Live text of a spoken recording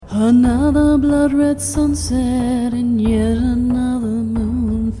Another blood-red sunset and yet another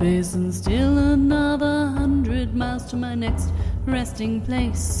moon face, and still another 100 miles to my next resting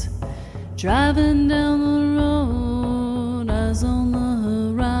place. Driving down the road, eyes on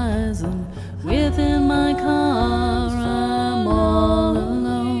the horizon. Within my car, I'm all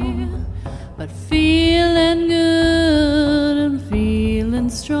alone, but feeling good and feeling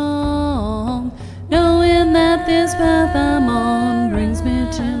strong, knowing that this path I'm on brings me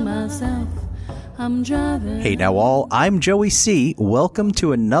to myself. I'm driving. Hey now all, I'm Joey C. Welcome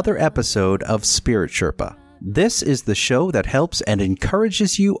to another episode of Spirit Sherpa. This is the show that helps and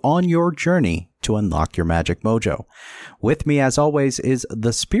encourages you on your journey to unlock your magic mojo. With me, as always, is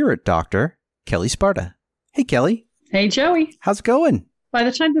the Spirit Doctor, Kelly Sparta. Hey, Kelly. Hey, Joey. How's it going? By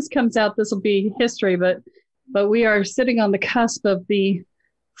the time this comes out, this will be history, but we are sitting on the cusp of the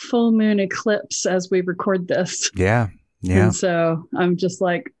full moon eclipse as we record this. Yeah. And so I'm just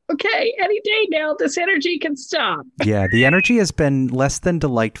like, okay, any day now, this energy can stop. Yeah, the energy has been less than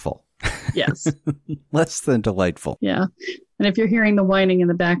delightful. Yes. Less than delightful. Yeah. And if you're hearing the whining in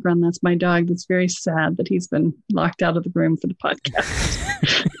the background, that's my dog. That's very sad that he's been locked out of the room for the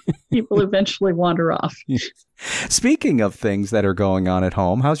podcast. He will eventually wander off. Speaking of things that are going on at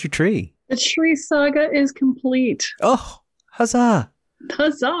home, how's your tree? The tree saga is complete. Oh, huzzah.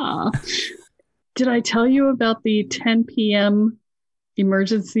 Huzzah. Did I tell you about the 10 p.m.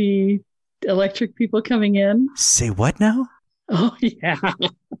 emergency electric people coming in? Say what now? Oh, yeah.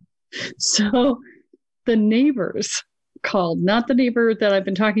 So the neighbors called, not the neighbor that I've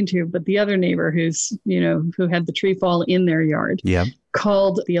been talking to, but the other neighbor who's, who had the tree fall in their yard,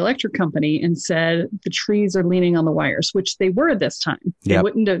 called the electric company and said the trees are leaning on the wires, which they were this time. They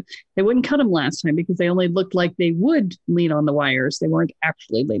wouldn't cut them last time because they only looked like they would lean on the wires. They weren't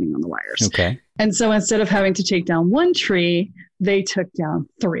actually leaning on the wires. Okay. And so instead of having to take down one tree, they took down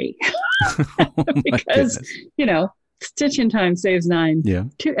 3 because, stitch in time saves 9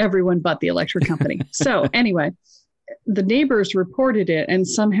 to everyone but the electric company. So anyway, the neighbors reported it and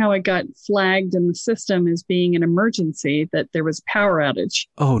somehow it got flagged in the system as being an emergency, that there was a power outage.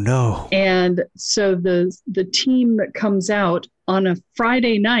 Oh, no. And so the team that comes out on a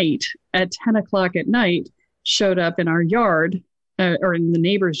Friday night at 10 o'clock at night showed up in our yard or in the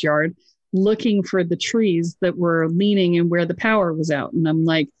neighbor's yard looking for the trees that were leaning and where the power was out. And I'm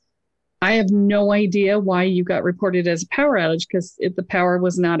like, I have no idea why you got reported as a power outage because the power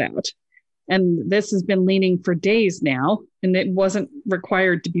was not out. And this has been leaning for days now, and it wasn't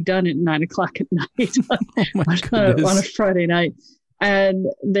required to be done at 9 o'clock at night on a Friday night. And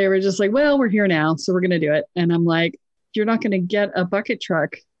they were just like, well, we're here now, so we're going to do it. And I'm like, you're not going to get a bucket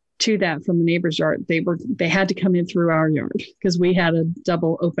truck to that from the neighbor's yard. They had to come in through our yard because we had a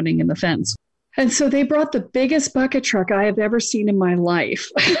double opening in the fence. And so they brought the biggest bucket truck I have ever seen in my life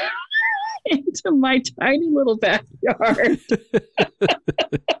into my tiny little backyard.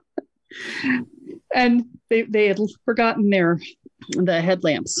 And they had forgotten the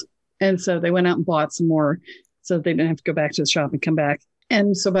headlamps. And so they went out and bought some more so they didn't have to go back to the shop and come back.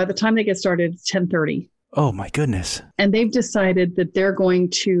 And so by the time they get started, it's 10:30. Oh, my goodness. And they've decided that they're going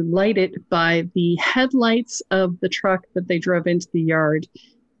to light it by the headlights of the truck that they drove into the yard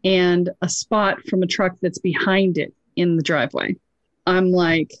and a spot from a truck that's behind it in the driveway. I'm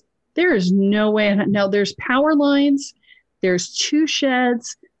like, there is no way. Now, there's power lines. There's 2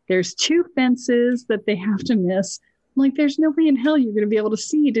 sheds. There's 2 fences that they have to miss. I'm like, there's no way in hell you're going to be able to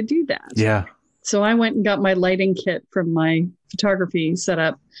see to do that. Yeah. So I went and got my lighting kit from my photography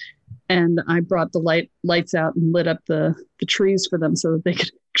setup, and I brought the lights out and lit up the trees for them so that they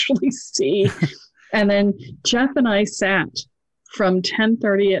could actually see. And then Jeff and I sat from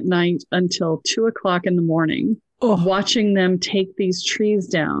 10:30 at night until 2 o'clock in the morning, watching them take these trees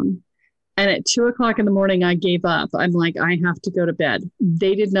down. And at 2 o'clock in the morning, I gave up. I'm like, I have to go to bed.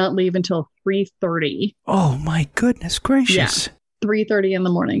 They did not leave until 3:30. Oh, my goodness gracious. Yeah, 3:30 in the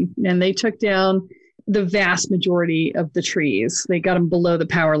morning. And they took down the vast majority of the trees. They got them below the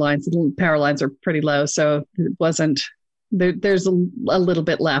power lines. The power lines are pretty low, so it wasn't, there's a little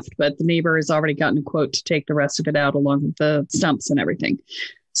bit left, but the neighbor has already gotten a quote to take the rest of it out along with the stumps and everything.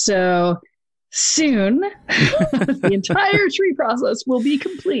 So soon, the entire tree process will be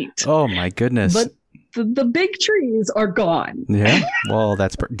complete. Oh, my goodness. But the big trees are gone. Yeah. Well,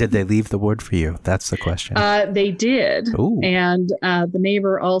 did they leave the wood for you? That's the question. They did. Ooh. And the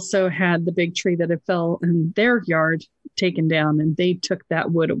neighbor also had the big tree that had fell in their yard taken down, and they took that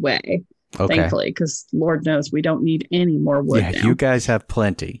wood away. Okay. Thankfully, because Lord knows we don't need any more wood now. You guys have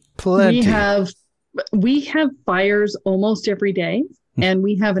plenty. We have fires almost every day. And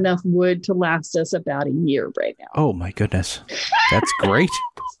we have enough wood to last us about a year right now. Oh, my goodness. That's great.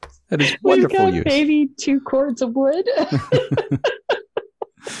 That is wonderful We've use. got maybe 2 cords of wood.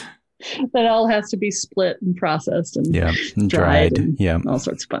 That all has to be split and processed and and dried. And all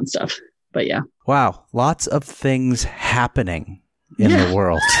sorts of fun stuff. But yeah. Wow. Lots of things happening in the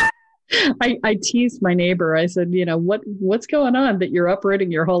world. I teased my neighbor. I said, what's going on that you're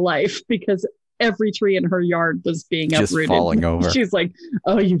uprooting your whole life? Because every tree in her yard was being just uprooted. Falling over. She's like,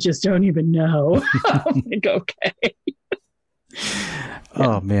 oh, you just don't even know. I'm like, okay.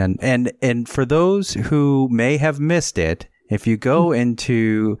 Oh, man. And for those who may have missed it, if you go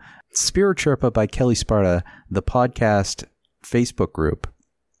into Spirit Sherpa by Kelly Sparta, the podcast Facebook group,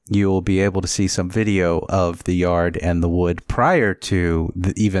 you will be able to see some video of the yard and the wood prior to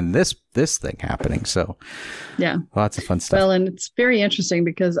even this thing happening. So yeah, lots of fun stuff. Well, and it's very interesting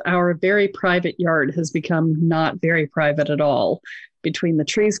because our very private yard has become not very private at all, between the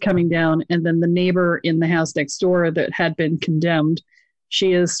trees coming down and then the neighbor in the house next door that had been condemned.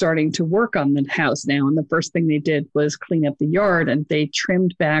 She is starting to work on the house now. And the first thing they did was clean up the yard, and they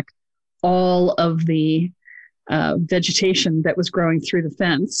trimmed back all of the vegetation that was growing through the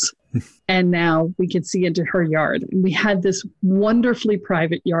fence. And now we can see into her yard. And we had this wonderfully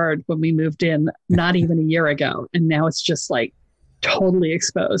private yard when we moved in not even a year ago. And now it's just like totally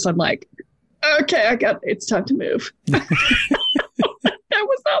exposed. I'm like, okay, it's time to move. That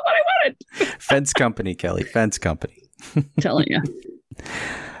was not what I wanted. Fence company, Kelly. Fence company. Telling you.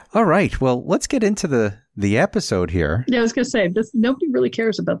 All right. Well, let's get into the episode here. Yeah, I was going to say, nobody really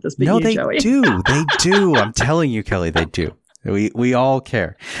cares about this. But no, they Joey. do. They do. I'm telling you, Kelly, they do. We all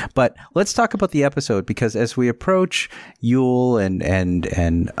care. But let's talk about the episode, because as we approach Yule and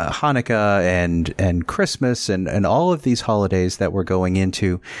Hanukkah and Christmas and all of these holidays that we're going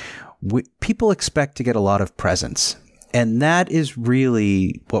into, people expect to get a lot of presents. And that is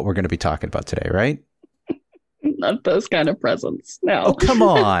really what we're going to be talking about today, right? Not those kind of presents. No. Oh, come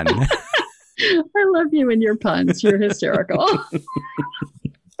on. I love you and your puns. You're hysterical.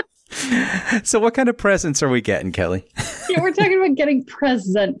 So what kind of presents are we getting, Kelly? Yeah, we're talking about getting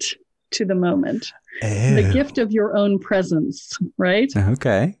present to the moment. Ew. The gift of your own presence, right?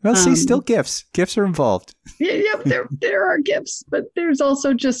 Okay. Well, see, still gifts. Gifts are involved. Yeah, there are gifts, but there's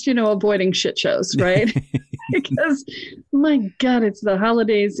also just, avoiding shit shows, right? Because, my God, it's the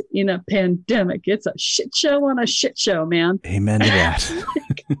holidays in a pandemic. It's a shit show on a shit show, man. Amen to that.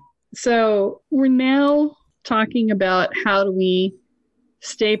 So we're now talking about how do we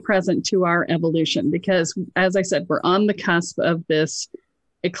stay present to our evolution, because, as I said, we're on the cusp of this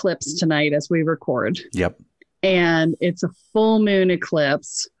eclipse tonight as we record. Yep. And it's a full moon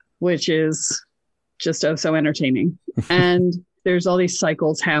eclipse, which is just so entertaining. And there's all these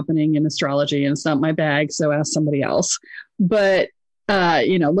cycles happening in astrology, and it's not my bag, so ask somebody else. But,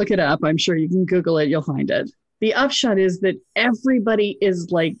 look it up. I'm sure you can Google it. You'll find it. The upshot is that everybody is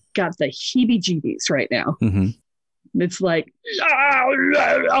got the heebie-jeebies right now. Mm-hmm. It's like, I'm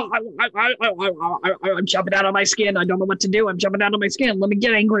jumping out of my skin. I don't know what to do. I'm jumping out of my skin. Let me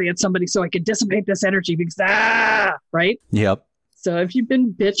get angry at somebody so I can dissipate this energy because, right? Yep. So if you've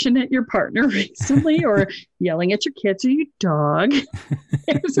been bitching at your partner recently or yelling at your kids or your dog,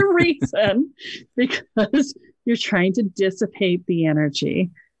 there's a reason, because you're trying to dissipate the energy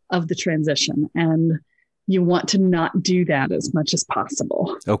of the transition. And you want to not do that as much as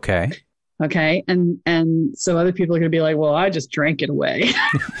possible. Okay. Okay. And so other people are going to be like, well, I just drank it away.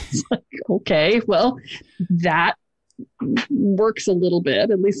 It's like, okay, well, that works a little bit.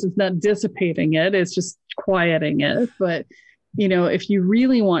 At least it's not dissipating it. It's just quieting it. But, if you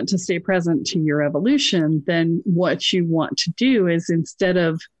really want to stay present to your evolution, then what you want to do is, instead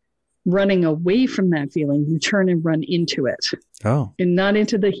of running away from that feeling, you turn and run into it. Oh. And not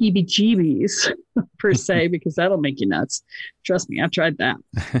into the heebie-jeebies per se, because that'll make you nuts. Trust me, I've tried that.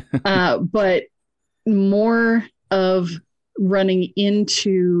 But more of running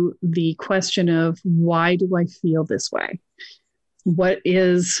into the question of, why do I feel this way? What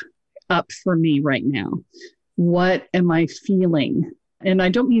is up for me right now? What am I feeling? And I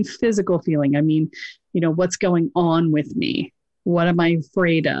don't mean physical feeling. I mean, what's going on with me? What am I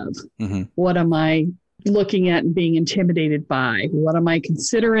afraid of? Mm-hmm. What am I looking at and being intimidated by? What am I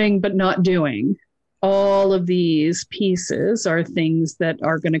considering but not doing? All of these pieces are things that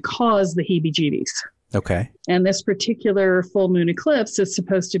are going to cause the heebie-jeebies. Okay. And this particular full moon eclipse is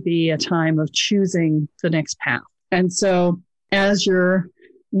supposed to be a time of choosing the next path. And so as you're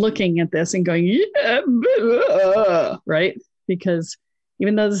looking at this and going, yeah, right? Because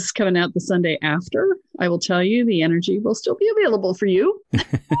even though this is coming out the Sunday after, I will tell you the energy will still be available for you.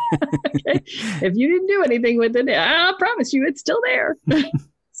 Okay? If you didn't do anything with it, I promise you it's still there.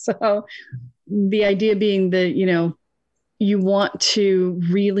 So the idea being that, you want to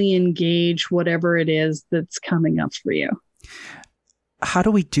really engage whatever it is that's coming up for you. How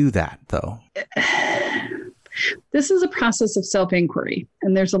do we do that, though? This is a process of self-inquiry,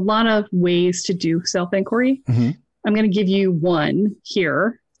 and there's a lot of ways to do self-inquiry. Mm-hmm. I'm going to give you one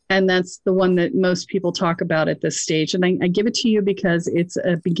here, and that's the one that most people talk about at this stage. And I give it to you because it's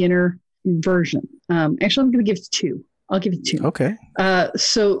a beginner version. Actually, I'm going to give it two. I'll give you two. Okay.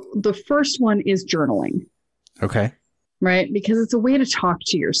 So the first one is journaling. Okay. Right? Because it's a way to talk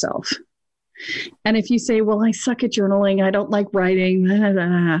to yourself. And if you say, well, I suck at journaling, I don't like writing,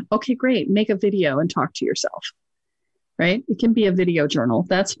 okay, great. Make a video and talk to yourself, right? It can be a video journal.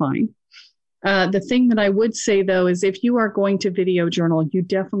 That's fine. The thing that I would say, though, is if you are going to video journal, you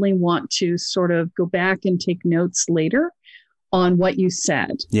definitely want to sort of go back and take notes later on what you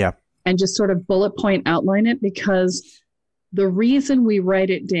said. Yeah. And just sort of bullet point outline it, because the reason we write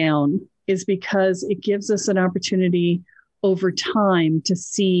it down is because it gives us an opportunity over time to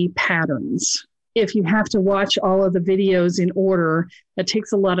see patterns. If you have to watch all of the videos in order, that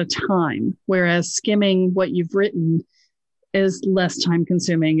takes a lot of time, whereas skimming what you've written is less time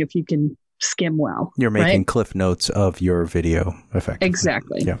consuming if you can skim well. You're making right? cliff notes of your video effectively.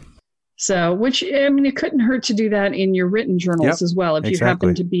 Exactly. Yeah. So, which, I mean, it couldn't hurt to do that in your written journals as well. If you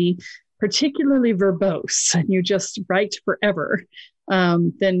happen to be particularly verbose and you just write forever,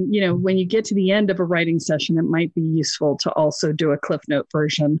 then, you know, when you get to the end of a writing session, it might be useful to also do a Cliff Note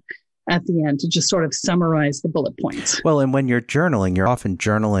version at the end to just sort of summarize the bullet points. Well, and when you're journaling, you're often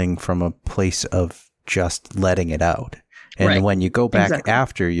journaling from a place of just letting it out. And when you go back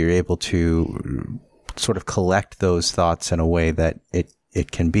after, you're able to sort of collect those thoughts in a way that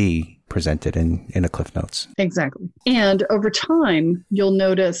it can be presented in a Cliff Notes. Exactly. And over time, you'll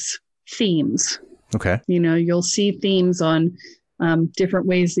notice themes. Okay. You know, you'll see themes on different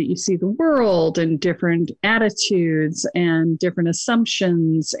ways that you see the world and different attitudes and different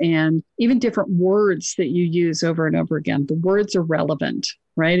assumptions and even different words that you use over and over again. The words are relevant,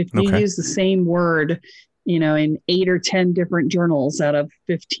 right? If you use the same word, you know, in 8 or 10 different journals out of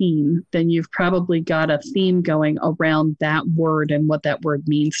 15, then you've probably got a theme going around that word and what that word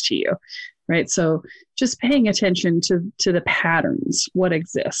means to you, right? So just paying attention to the patterns, what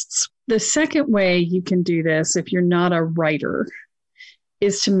exists. The second way you can do this, if you're not a writer,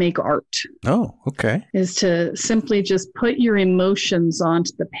 is to make art. Oh, okay. Is to simply just put your emotions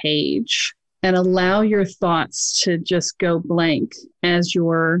onto the page and allow your thoughts to just go blank as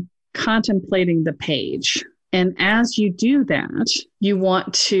you're contemplating the page. And as you do that, you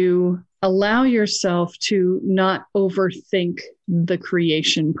want to allow yourself to not overthink the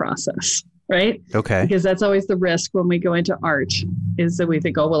creation process, right? Okay. Because that's always the risk when we go into art, is that we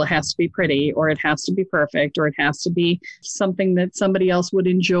think, oh, well, it has to be pretty, or it has to be perfect, or it has to be something that somebody else would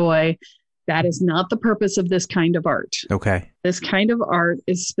enjoy. That is not the purpose of this kind of art. Okay. This kind of art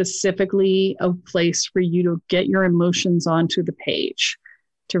is specifically a place for you to get your emotions onto the page,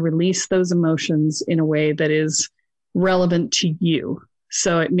 to release those emotions in a way that is relevant to you.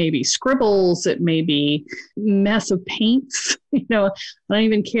 So it may be scribbles, it may be mess of paints, you know, I don't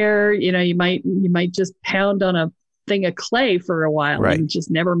even care, you know, you might just pound on a thing of clay for a while and just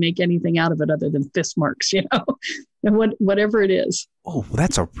never make anything out of it other than fist marks, you know, and whatever it is. Oh,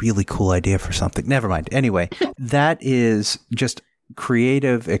 that's a really cool idea for something. Never mind. Anyway, that is just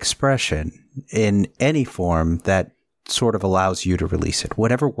creative expression in any form that sort of allows you to release it,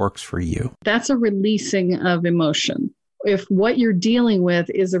 whatever works for you. That's a releasing of emotion. If what you're dealing with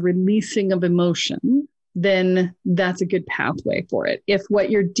is a releasing of emotion, then that's a good pathway for it. If what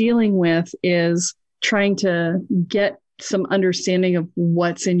you're dealing with is trying to get some understanding of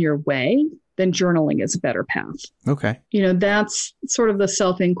what's in your way, then journaling is a better path. Okay. You know, that's sort of the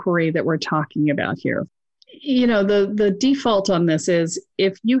self-inquiry that we're talking about here. You know, the default on this is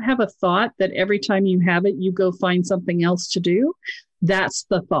if you have a thought that every time you have it, you go find something else to do, that's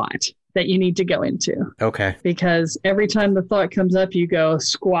the thought that you need to go into. Okay. Because every time the thought comes up, you go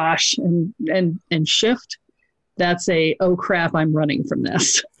squash and shift. That's oh crap, I'm running from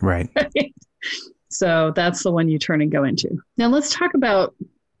this. Right. So that's the one you turn and go into. Now let's talk about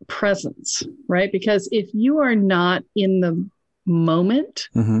presence, right? Because if you are not in the moment,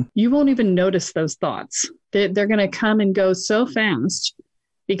 you won't even notice those thoughts. They're going to come and go so fast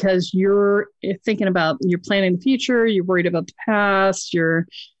because you're thinking about, you're planning the future, you're worried about the past, you're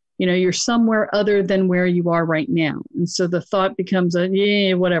somewhere other than where you are right now. And so the thought becomes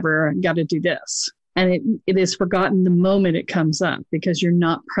whatever, I got to do this. And it is forgotten the moment it comes up because you're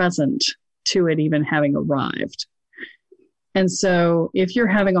not present to it even having arrived. And so if you're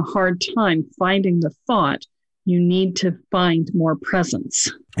having a hard time finding the thought, You need to find more presence.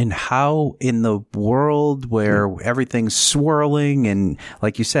 And how in the world where everything's swirling and,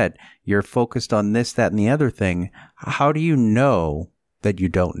 like you said, you're focused on this, that, and the other thing, how do you know that you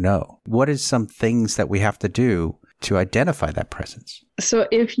don't know? What is some things that we have to do to identify that presence? So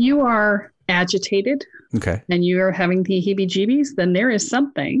if you are agitated and you are having the heebie-jeebies, then there is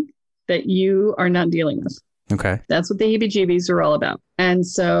something that you are not dealing with. Okay. That's what the heebie-jeebies are all about. And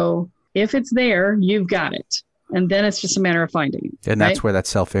so if it's there, you've got it. And then it's just a matter of finding it. And that's where that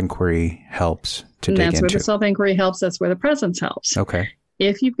self-inquiry helps to dig into. That's where the self-inquiry helps. That's where the presence helps. Okay.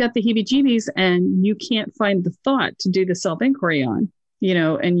 If you've got the heebie-jeebies and you can't find the thought to do the self-inquiry on,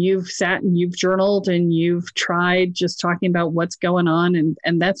 and you've sat and you've journaled and you've tried just talking about what's going on.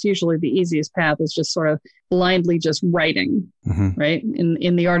 And that's usually the easiest path, is just sort of blindly just writing, right?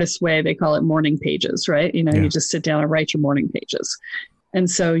 In the artist's way, they call it morning pages, right? You just sit down and write your morning pages. And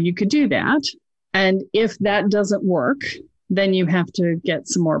so you could do that. And if that doesn't work, then you have to get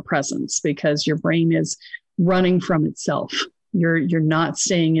some more presence, because your brain is running from itself. You're not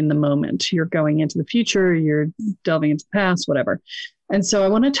staying in the moment. You're going into the future, you're delving into the past, whatever. And so I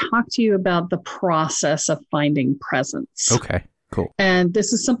want to talk to you about the process of finding presence. Okay, cool. And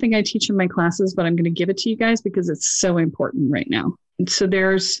this is something I teach in my classes, but I'm going to give it to you guys because it's so important right now. And so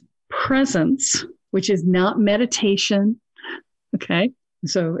there's presence, which is not meditation. Okay.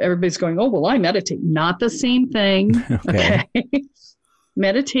 So everybody's going, oh, well, I meditate. Not the same thing. Okay.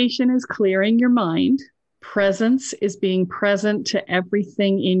 Meditation is clearing your mind. Presence is being present to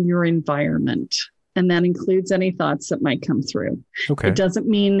everything in your environment. And that includes any thoughts that might come through. Okay. It doesn't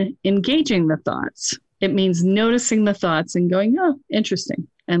mean engaging the thoughts. It means noticing the thoughts and going, oh, interesting,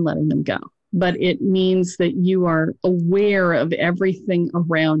 and letting them go. But it means that you are aware of everything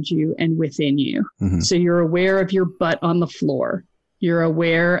around you and within you. So you're aware of your butt on the floor. You're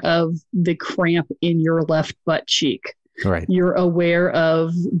aware of the cramp in your left butt cheek. Right. You're aware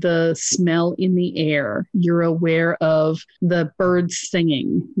of the smell in the air. You're aware of the birds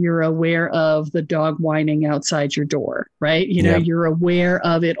singing. You're aware of the dog whining outside your door, right? You're aware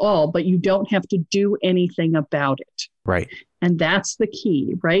of it all, but you don't have to do anything about it. Right. And that's the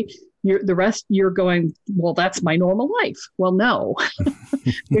key, right? The rest, you're going, well, that's my normal life. Well, no,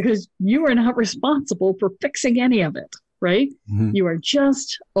 because you are not responsible for fixing any of it, right? You are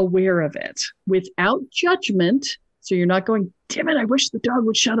just aware of it without judgment. So you're not going, damn it, I wish the dog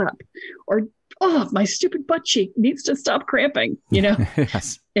would shut up. Or, oh, my stupid butt cheek needs to stop cramping.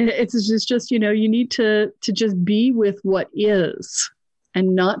 Yes. It's just, you need to just be with what is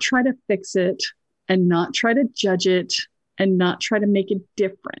and not try to fix it and not try to judge it and not try to make it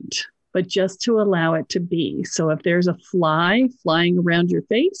different, but just to allow it to be. So if there's a fly flying around your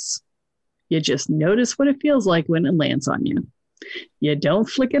face, you just notice what it feels like when it lands on you. You don't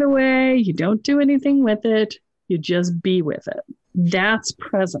flick it away. You don't do anything with it. You just be with it. That's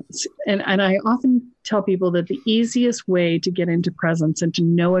presence. And I often tell people that the easiest way to get into presence and to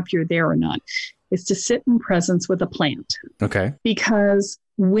know if you're there or not is to sit in presence with a plant. Okay. Because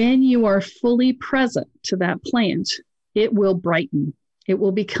when you are fully present to that plant, it will brighten. It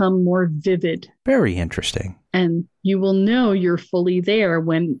will become more vivid. Very interesting. And you will know you're fully there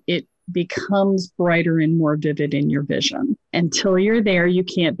when it becomes brighter and more vivid in your vision. Until you're there, you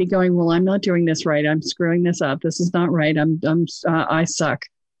can't be going, well, I'm not doing this right. I'm screwing this up. This is not right. I suck,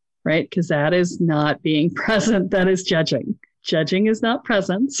 right? Because that is not being present. That is judging. Judging is not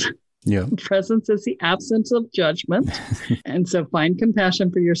presence. Yeah. Presence is the absence of judgment. And so find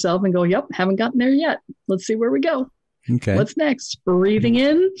compassion for yourself and go, yep, haven't gotten there yet. Let's see where we go. Okay. What's next? Breathing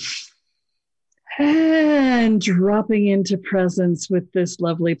in and dropping into presence with this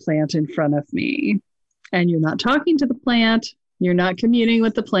lovely plant in front of me. And you're not talking to the plant. You're not communing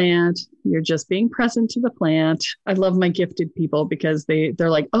with the plant. You're just being present to the plant. I love my gifted people because they're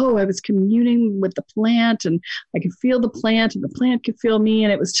like, oh, I was communing with the plant and I could feel the plant and the plant could feel me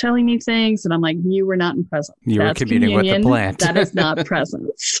and it was telling me things. And I'm like, you were not in presence. You were communing with the plant. That is not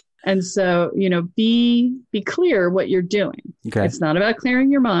presence. And so, be clear what you're doing. Okay. It's not about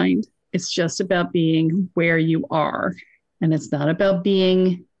clearing your mind. It's just about being where you are. And it's not about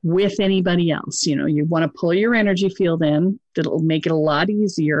being with anybody else. You want to pull your energy field in. That'll make it a lot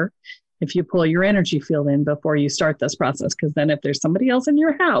easier if you pull your energy field in before you start this process. Because then if there's somebody else in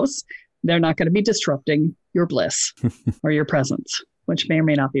your house, they're not going to be disrupting your bliss or your presence, which may or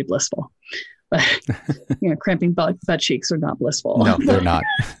may not be blissful. But, cramping butt cheeks are not blissful. No, they're not.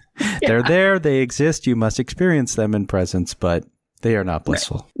 Yeah. They're there. They exist. You must experience them in presence, but they are not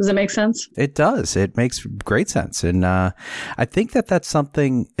blissful. Right. Does it make sense? It does. It makes great sense. And I think that that's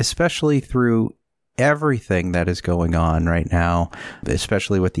something, especially through everything that is going on right now,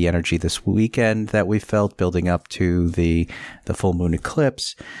 especially with the energy this weekend that we felt building up to the full moon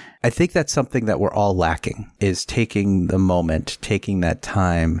eclipse. I think that's something that we're all lacking, is taking the moment, taking that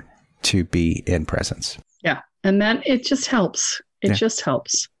time to be in presence. Yeah. And that it just helps. It just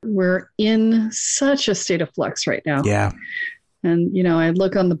helps. We're in such a state of flux right now. Yeah. And, I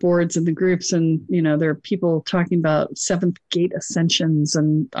look on the boards and the groups and, there are people talking about seventh gate ascensions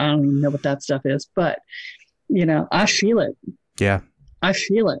and I don't even know what that stuff is, but, I feel it. Yeah. I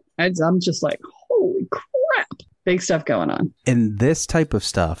feel it. I'm just like, holy crap. Big stuff going on. And this type of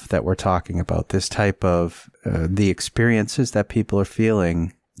stuff that we're talking about, this type of the experiences that people are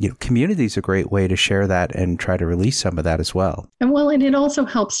feeling, community is a great way to share that and try to release some of that as well. And it also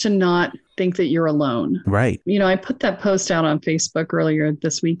helps to not think that you're alone. Right. I put that post out on Facebook earlier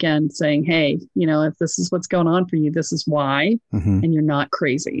this weekend saying, hey, if this is what's going on for you, this is why, and you're not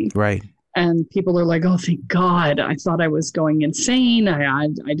crazy. Right. And people are like, oh, thank God. I thought I was going insane. I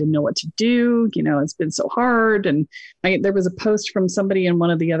didn't know what to do. It's been so hard. And there was a post from somebody in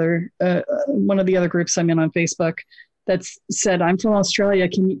one of the other groups I'm in on Facebook that said, I'm from Australia.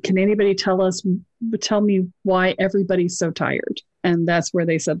 Can anybody tell me why everybody's so tired? And that's where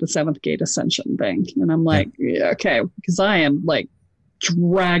they said the seventh gate ascension thing. And I'm like, yeah, okay, because I am like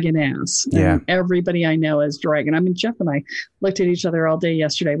dragging ass. And everybody I know is dragging. I mean, Jeff and I looked at each other all day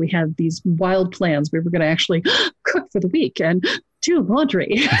yesterday. We had these wild plans. We were going to actually cook for the week and do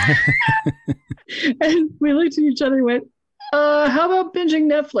laundry. And we looked at each other and went, how about binging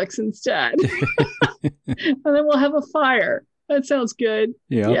Netflix instead? And then we'll have a fire. That sounds good.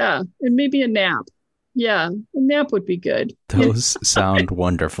 Yeah. And maybe a nap. Yeah. A nap would be good. Those sound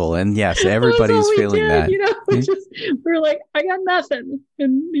wonderful. And yes, everybody's feeling that. We're like, I got nothing.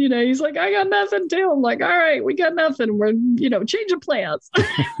 And, he's like, I got nothing too. I'm like, all right, we got nothing. We're, changing plans.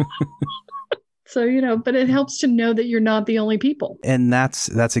 So, but it helps to know that you're not the only people. And that's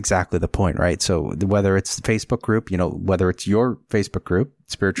exactly the point, right? So whether it's the Facebook group, whether it's your Facebook group,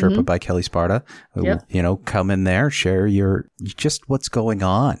 Spirit Sherpa by Kelly Sparta, come in there, share just what's going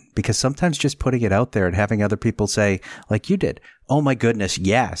on. Because sometimes just putting it out there and having other people say, like you did, oh my goodness,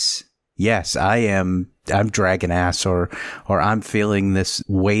 yes, I'm dragging ass or I'm feeling this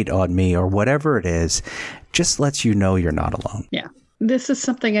weight on me or whatever it is, just lets you know you're not alone. Yeah. This is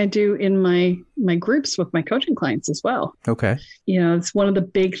something I do in my groups with my coaching clients as well. Okay. It's one of the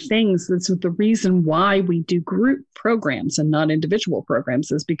big things. That's the reason why we do group programs and not individual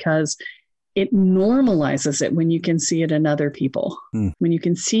programs, is because it normalizes it when you can see it in other people. When you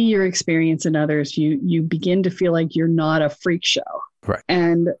can see your experience in others, you begin to feel like you're not a freak show. Right.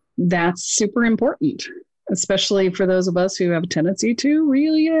 And that's super important, especially for those of us who have a tendency to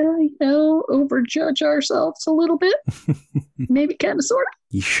really, overjudge ourselves a little bit. Maybe kind of, sort of.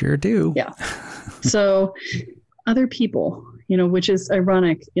 You sure do. Yeah. So other people, which is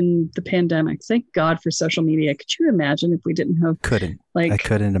ironic in the pandemic. Thank God for social media. Could you imagine if we didn't have... I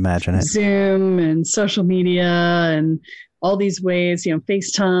couldn't imagine it. Zoom and social media and all these ways,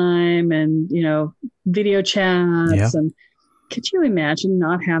 FaceTime and, video chats and... Could you imagine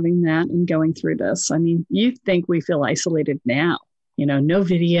not having that and going through this? I mean, you think we feel isolated now, no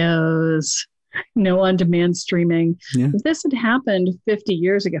videos, no on-demand streaming. Yeah. If this had happened 50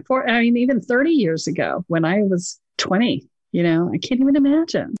 years ago, even 30 years ago, when I was 20, I can't even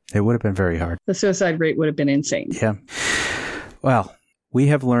imagine. It would have been very hard. The suicide rate would have been insane. Yeah. Well, we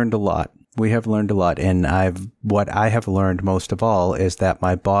have learned a lot. And what I have learned most of all is that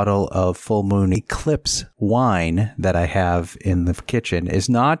my bottle of full moon eclipse wine that I have in the kitchen is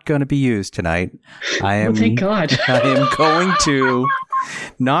not going to be used tonight. Thank God. I am going to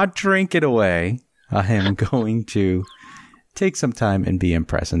not drink it away. I am going to take some time and be in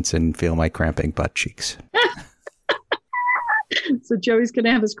presence and feel my cramping butt cheeks. So Joey's going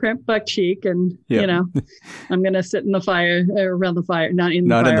to have his cramped butt cheek and, I'm going to sit in the fire, around the fire, not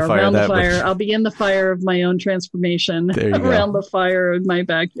around the fire. I'll be in the fire of my own transformation around the fire of my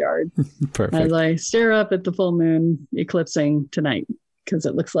backyard. Perfect. As I stare up at the full moon eclipsing tonight, because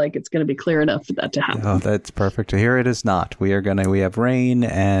it looks like it's going to be clear enough for that to happen. Oh, that's perfect. Here it is not. We have rain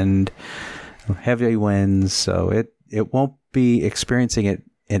and heavy winds, so it won't be experiencing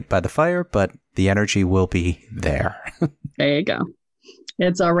it by the fire, but the energy will be there. There you go.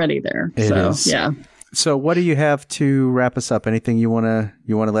 It's already there. It is. Yeah. So what do you have to wrap us up? Anything you want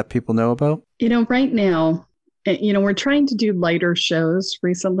to let people know about? Right now, we're trying to do lighter shows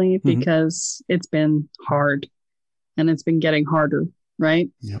recently because it's been hard and it's been getting harder, right?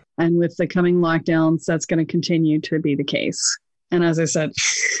 Yep. And with the coming lockdowns, that's going to continue to be the case. And as I said,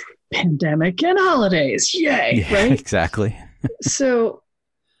 pandemic and holidays, yay, yeah, right? Exactly. So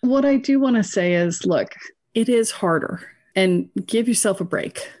what I do want to say is, look, it is harder, and give yourself a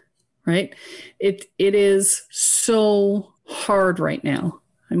break, right? It is so hard right now.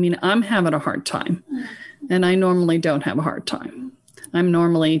 I mean, I'm having a hard time, and I normally don't have a hard time. I'm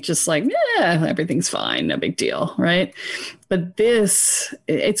normally just like, yeah, everything's fine, no big deal, right? But this,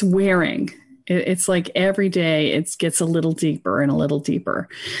 it's wearing. It's like every day it gets a little deeper and a little deeper.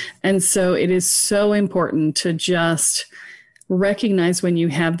 And so it is so important to just recognize when you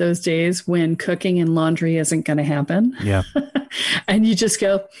have those days when cooking and laundry isn't going to happen. Yeah. And you just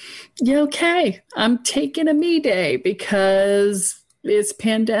go, yeah, okay, I'm taking a me day because it's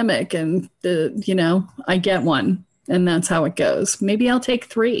pandemic and I get one, and that's how it goes. Maybe I'll take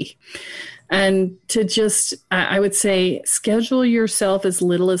 3. And to just, I would say, schedule yourself as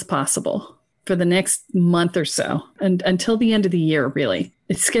little as possible for the next month or so, and until the end of the year, really.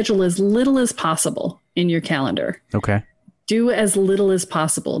 Schedule as little as possible in your calendar. Okay. Do as little as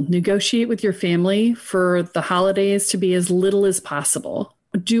possible. Negotiate with your family for the holidays to be as little as possible.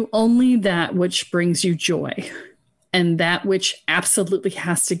 Do only that which brings you joy, and that which absolutely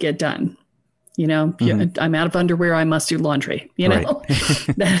has to get done. I'm out of underwear, I must do laundry, Right.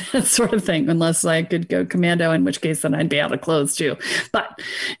 that sort of thing, unless I could go commando, in which case then I'd be out of clothes too. But,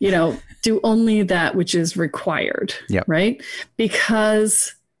 do only that which is required, Yep. right?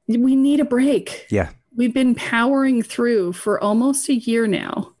 Because we need a break. Yeah. We've been powering through for almost a year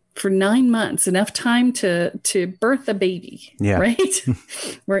now, for 9 months, enough time to birth a baby, Yeah. right?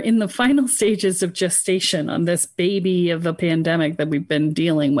 We're in the final stages of gestation on this baby of a pandemic that we've been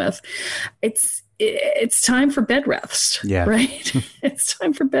dealing with. It's time for bed rest, Yeah. right? It's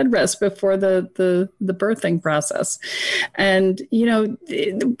time for bed rest before the birthing process. And,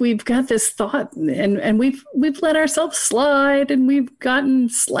 we've got this thought, and we've let ourselves slide, and we've gotten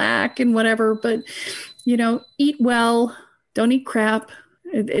slack and whatever, but, eat well, don't eat crap.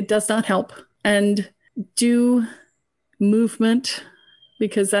 It does not help. And do movement,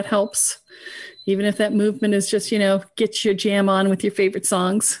 because that helps. Even if that movement is just, get your jam on with your favorite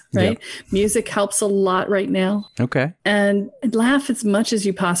songs, right? Yep. Music helps a lot right now. Okay. And laugh as much as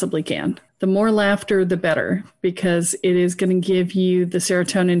you possibly can. The more laughter, the better, because it is going to give you the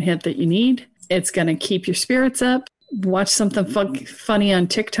serotonin hit that you need. It's going to keep your spirits up. Watch something funny on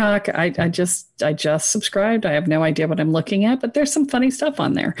TikTok. I just subscribed. I have no idea what I'm looking at, but there's some funny stuff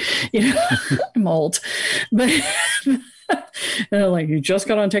on there. I'm old, but like, you just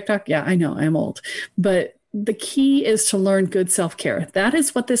got on TikTok. Yeah, I know, I'm old, but the key is to learn good self-care. That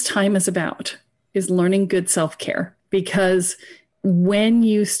is what this time is about, is learning good self-care, because when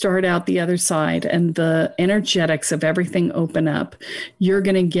you start out the other side and the energetics of everything open up, you're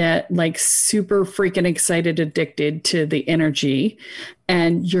going to get like super freaking excited, addicted to the energy,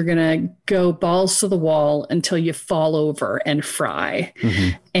 and you're going to go balls to the wall until you fall over and fry.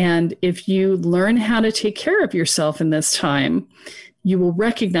 Mm-hmm. And if you learn how to take care of yourself in this time, you will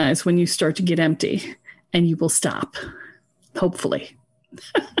recognize when you start to get empty, and you will stop, hopefully.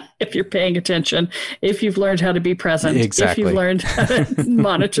 If you're paying attention, if you've learned how to be present, Exactly. If you've learned how to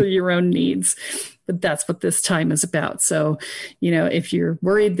monitor your own needs. But that's what this time is about. So, if you're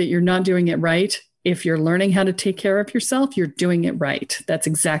worried that you're not doing it right, if you're learning how to take care of yourself, you're doing it right. That's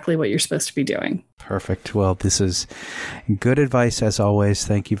exactly what you're supposed to be doing. Perfect. Well, this is good advice as always.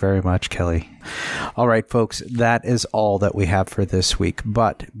 Thank you very much, Kelly. All right, folks, that is all that we have for this week.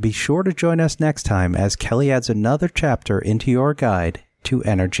 But be sure to join us next time as Kelly adds another chapter into your guide to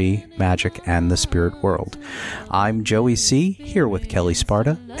energy, magic, and the spirit world. I'm Joey C., here with Kelly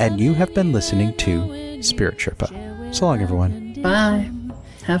Sparta, and you have been listening to Spirit Sherpa. So long, everyone. Bye.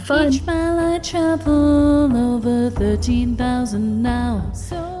 Have fun. Each mile I travel over 13,000 now.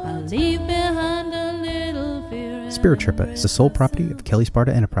 I'll leave behind a little fear. Spirit Sherpa is the sole property of Kelly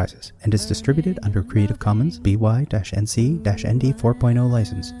Sparta Enterprises and is distributed under Creative Commons BY-NC-ND 4.0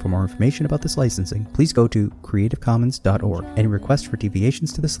 license. For more information about this licensing, please go to creativecommons.org. Any requests for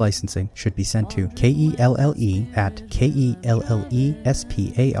deviations to this licensing should be sent to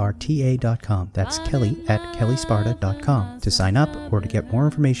KELLE@KELLESPARTA.com. That's Kelly@KellySparta.com. To sign up or to get more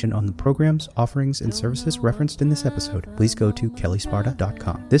information on the programs, offerings, and services referenced in this episode, please go to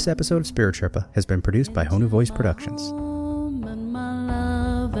KellySparta.com. This episode of Spirit Sherpa has been produced by Honu Voice Productions.